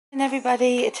And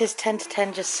everybody, it is 10 to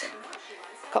 10, just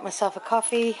got myself a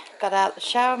coffee, got out the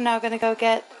shower. I'm now going to go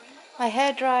get my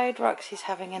hair dried. Roxy's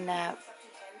having a nap.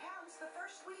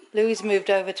 Louis moved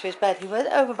over to his bed. He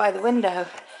went over by the window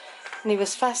and he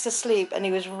was fast asleep and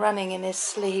he was running in his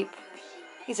sleep.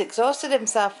 He's exhausted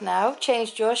himself now.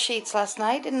 Changed your sheets last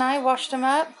night, didn't I? Washed them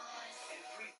up.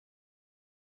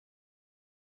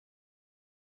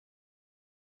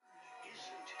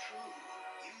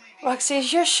 Roxy,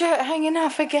 is your shirt hanging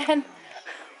off again?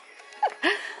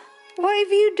 What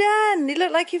have you done? You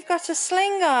look like you've got a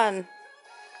sling on.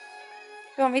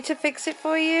 You want me to fix it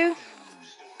for you?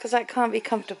 Because that can't be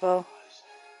comfortable.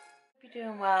 You're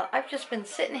doing well. I've just been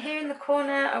sitting here in the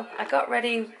corner. I got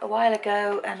ready a while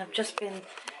ago and I've just been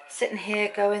sitting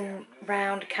here going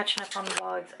round, catching up on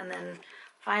vlogs, and then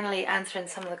finally answering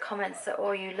some of the comments that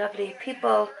all you lovely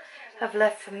people have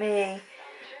left for me.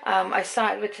 I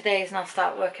started with today's and I'll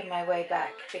start working my way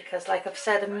back because, like I've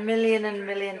said a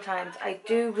million times, I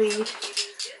do read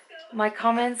my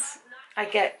comments. I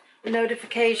get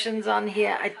notifications on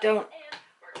here. I don't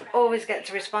always get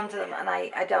to respond to them, and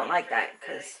I don't like that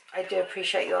because I do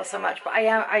appreciate you all so much, but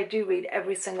I do read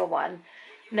every single one.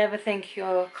 Never think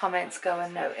your comments go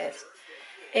unnoticed.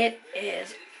 It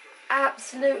is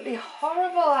absolutely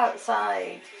horrible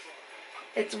outside.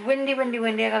 It's windy.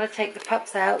 I gotta take the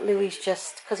pups out. Louis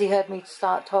just, because he heard me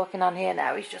start talking on here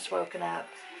now, he's just woken up.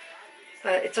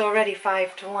 But it's already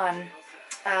 5 to 1.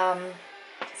 So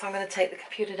I'm gonna take the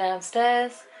computer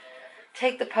downstairs,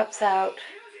 take the pups out,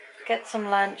 get some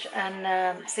lunch,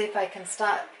 and see if I can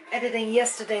start editing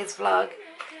yesterday's vlog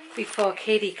before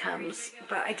Katie comes.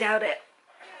 But I doubt it.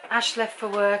 Ash left for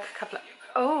work a couple of...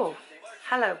 Oh,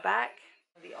 hello back.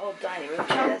 The old dining room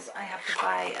chairs. I have to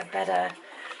buy a better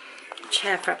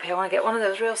chair for up here. I want to get one of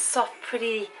those real soft,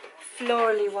 pretty,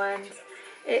 florally ones.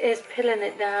 It is pilling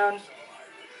it down,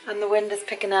 and the wind is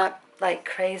picking up like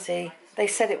crazy. They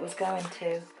said it was going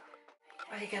to.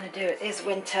 What are you going to do? It is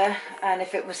winter, and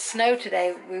if it was snow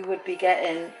today, we would be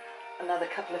getting another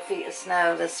couple of feet of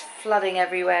snow. There's flooding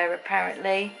everywhere,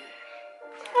 apparently.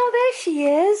 Oh, there she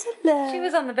is. Hello. She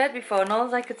was on the bed before, and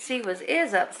all I could see was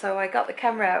ears up, so I got the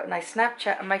camera out, and I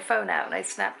Snapchat, and my phone out, and I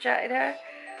Snapchatted her.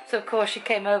 So, of course, she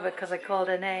came over because I called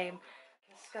her name.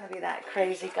 It's going to be that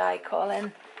crazy guy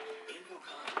calling.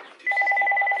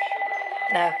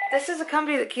 No, this is a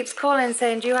company that keeps calling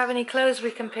saying, do you have any clothes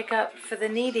we can pick up for the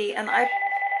needy? And I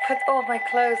put all my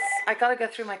clothes, I got to go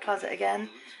through my closet again.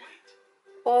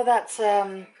 Or that's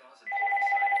one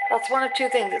of two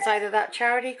things. It's either that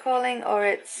charity calling or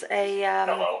it's a...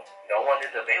 Hello, no one is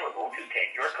available to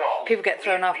take your call. People get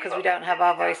thrown off because we don't have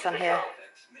our voice on here.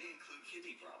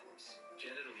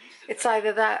 It's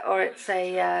either that or it's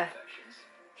a,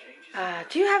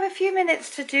 do you have a few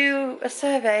minutes to do a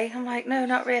survey? I'm like, no,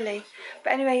 not really.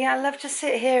 But anyway, yeah, I love to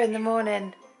sit here in the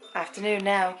morning, afternoon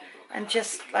now, and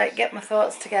just like get my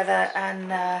thoughts together,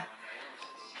 and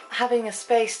having a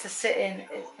space to sit in,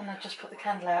 and I just put the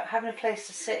candle out, having a place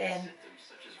to sit in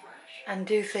and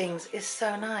do things is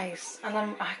so nice. And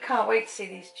I can't wait to see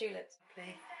these tulips.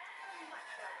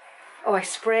 Oh, I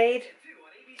sprayed.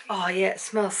 Oh yeah, it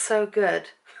smells so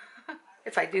good.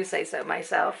 If I do say so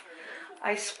myself.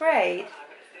 I sprayed.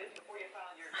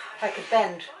 If I could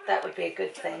bend, that would be a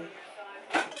good thing.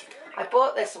 I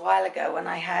bought this a while ago when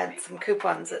I had some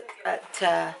coupons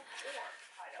at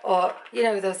or, you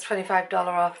know, those $25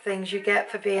 off things you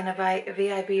get for being a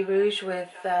VIB Rouge with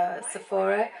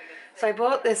Sephora. So I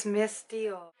bought this Miss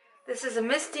Dior. This is a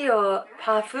Miss Dior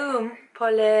Parfum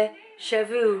pour les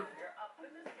cheveux.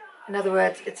 In other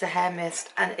words, it's a hair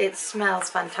mist, and it smells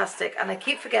fantastic. And I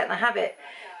keep forgetting I have it,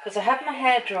 because I have my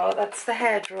hair drawer. That's the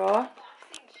hair drawer.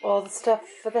 All the stuff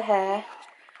for the hair.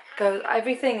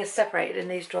 Everything is separated in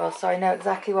these drawers, so I know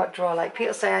exactly what drawer. Like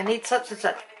people say, I need such and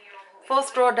such.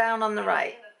 4th drawer down on the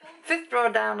right. 5th drawer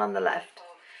down on the left.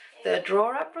 3rd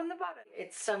drawer up from the bottom.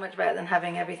 It's so much better than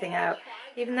having everything out.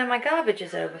 Even though my garbage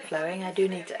is overflowing, I do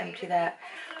need to empty that.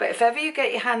 But if ever you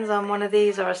get your hands on one of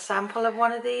these or a sample of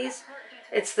one of these,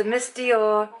 it's the Miss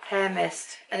Dior hair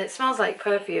mist, and it smells like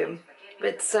perfume, but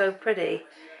it's so pretty.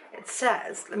 It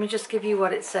says, let me just give you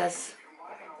what it says.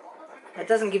 It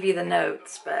doesn't give you the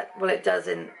notes, but, well, it does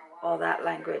in all that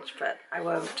language, but I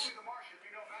won't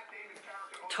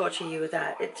torture you with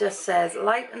that. It just says,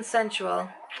 light and sensual.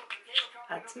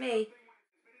 That's me.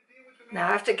 Now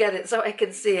I have to get it so I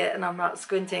can see it, and I'm not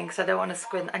squinting because I don't want to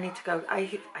squint. I need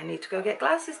to go get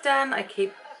glasses done. I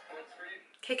keep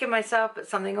kicking myself, but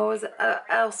something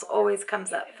else always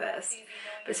comes up first.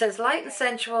 But it says, light and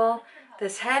sensual,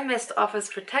 this hair mist offers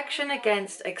protection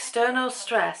against external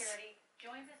stress.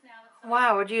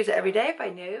 Wow, I would use it every day if I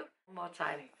knew. One more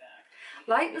time.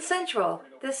 Light and sensual,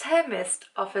 this hair mist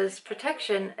offers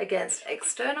protection against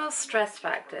external stress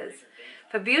factors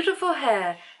for beautiful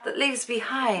hair that leaves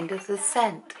behind the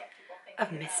scent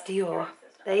of misty ore.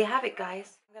 There you have it,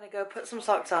 guys. I'm going to go put some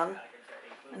socks on,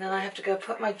 and then I have to go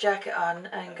put my jacket on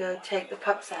and go take the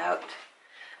pups out.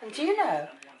 And do you know,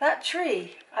 that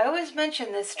tree, I always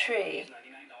mention this tree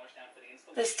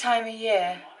this time of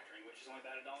year.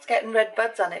 It's getting red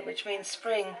buds on it, which means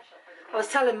spring. I was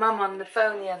telling Mum on the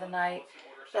phone the other night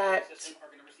that,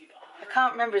 I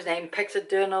can't remember his name,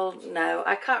 Pexadernal, no,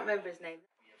 I can't remember his name.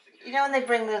 You know when they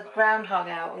bring the groundhog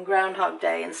out on Groundhog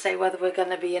Day and say whether we're going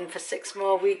to be in for 6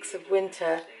 more weeks of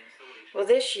winter? Well,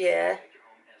 this year,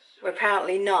 we're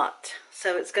apparently not,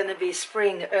 so it's going to be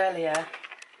spring earlier,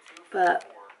 but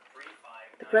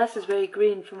the grass is very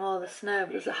green from all the snow.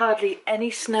 There's hardly any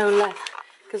snow left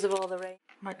because of all the rain.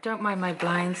 Don't mind my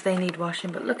blinds, they need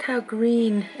washing, but look how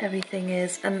green everything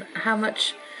is and how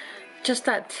much, just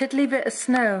that tiddly bit of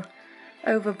snow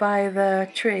over by the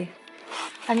tree.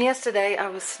 And yesterday I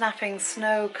was snapping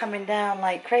snow coming down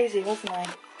like crazy, wasn't I?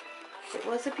 It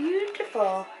was a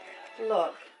beautiful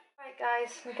look. Right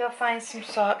guys, we go find some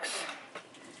socks.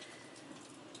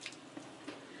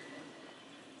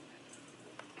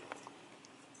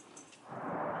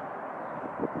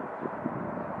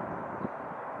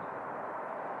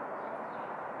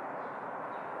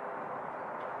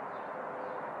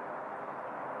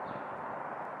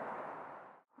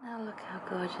 Now look how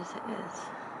gorgeous it is.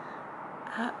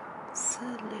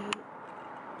 Absolutely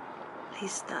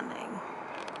stunning.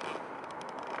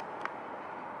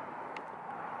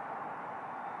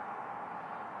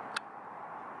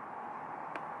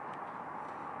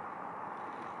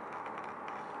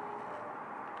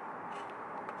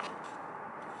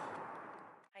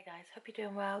 Hi guys, hope you're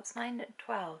doing well. It's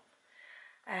 9:12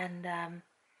 and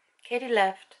Katie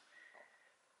left.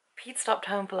 Pete stopped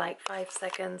home for like 5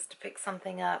 seconds to pick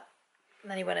something up,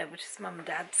 and then he went over to his mum and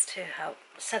dad's to help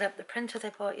set up the printer they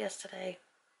bought yesterday.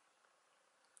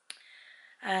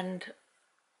 And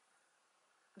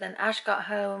then Ash got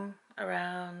home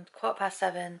around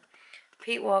 7:15.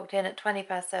 Pete walked in at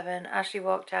 7:20. Ashley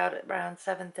walked out at around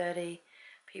 7:30.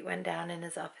 Pete went down in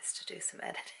his office to do some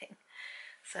editing.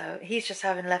 So he's just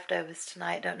having leftovers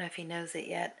tonight. Don't know if he knows it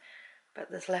yet, but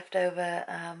there's leftover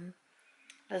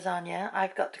lasagna.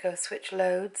 I've got to go switch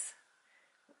loads.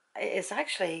 It's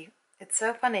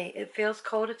so funny. It feels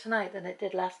colder tonight than it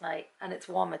did last night, and it's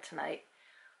warmer tonight.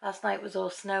 Last night was all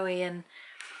snowy and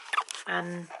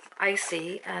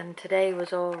icy, and today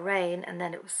was all rain, and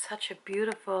then it was such a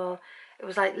beautiful, it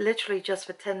was like literally just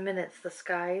for 10 minutes, the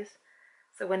skies.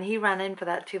 So when he ran in for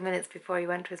that 2 minutes before he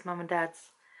went to his mum and dad's,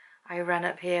 I ran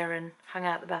up here and hung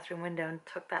out the bathroom window and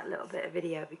took that little bit of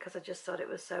video because I just thought it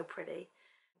was so pretty.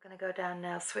 I'm going to go down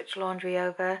now, switch laundry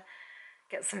over,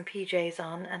 get some PJs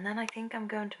on, and then I think I'm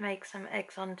going to make some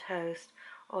eggs on toast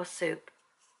or soup.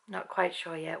 Not quite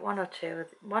sure yet. One or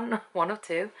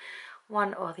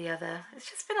the other. It's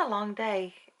just been a long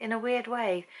day in a weird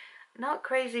way. Not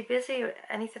crazy busy or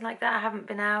anything like that. I haven't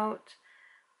been out,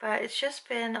 but it's just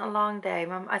been a long day.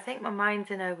 I think my mind's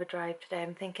in overdrive today.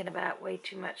 I'm thinking about way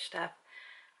too much stuff,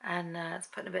 and it's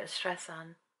putting a bit of stress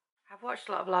on. I've watched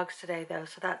a lot of vlogs today though,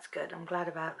 so that's good. I'm glad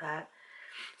about that.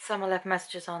 Some I left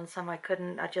messages on, some I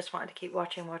couldn't. I just wanted to keep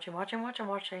watching.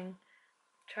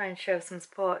 Try and show some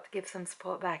support, give some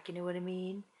support back, you know what I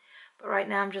mean? But right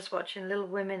now I'm just watching Little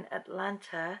Women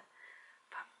Atlanta.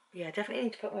 But yeah, definitely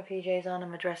need to put my PJs on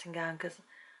and my dressing gown because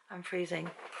I'm freezing.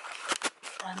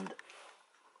 And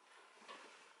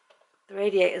the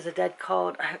radiators are dead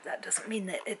cold. I hope that doesn't mean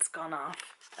that it's gone off.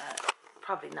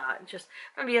 Probably not. Just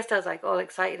remember yesterday I was like all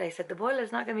excited. I said the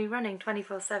boiler's not going to be running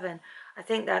 24/7. I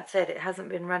think that's it. It hasn't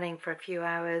been running for a few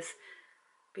hours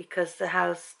because the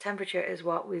house temperature is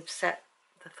what we've set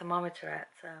the thermometer at.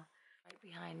 So right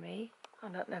behind me, I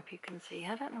don't know if you can see.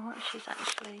 I don't know what she's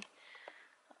actually.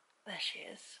 There she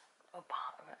is. Oh,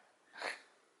 part of it.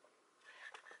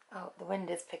 Oh, the wind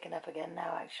is picking up again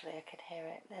now. Actually, I could hear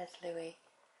it. There's Louie.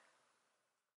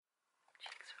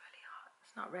 Cheeks really hot.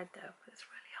 It's not red though, but it's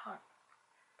really hot.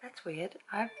 That's weird.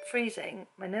 I'm freezing.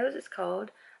 My nose is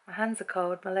cold. My hands are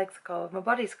cold. My legs are cold. My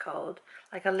body's cold.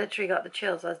 Like I literally got the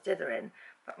chills. I was dithering,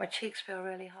 but my cheeks feel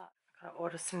really hot. I gotta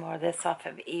order some more of this off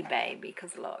of eBay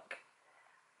because look,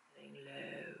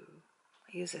 low.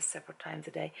 I use this several times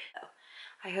a day.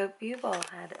 I hope you've all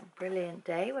had a brilliant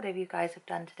day. Whatever you guys have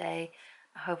done today,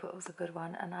 I hope it was a good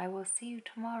one, and I will see you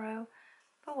tomorrow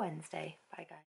for Wednesday. Bye guys.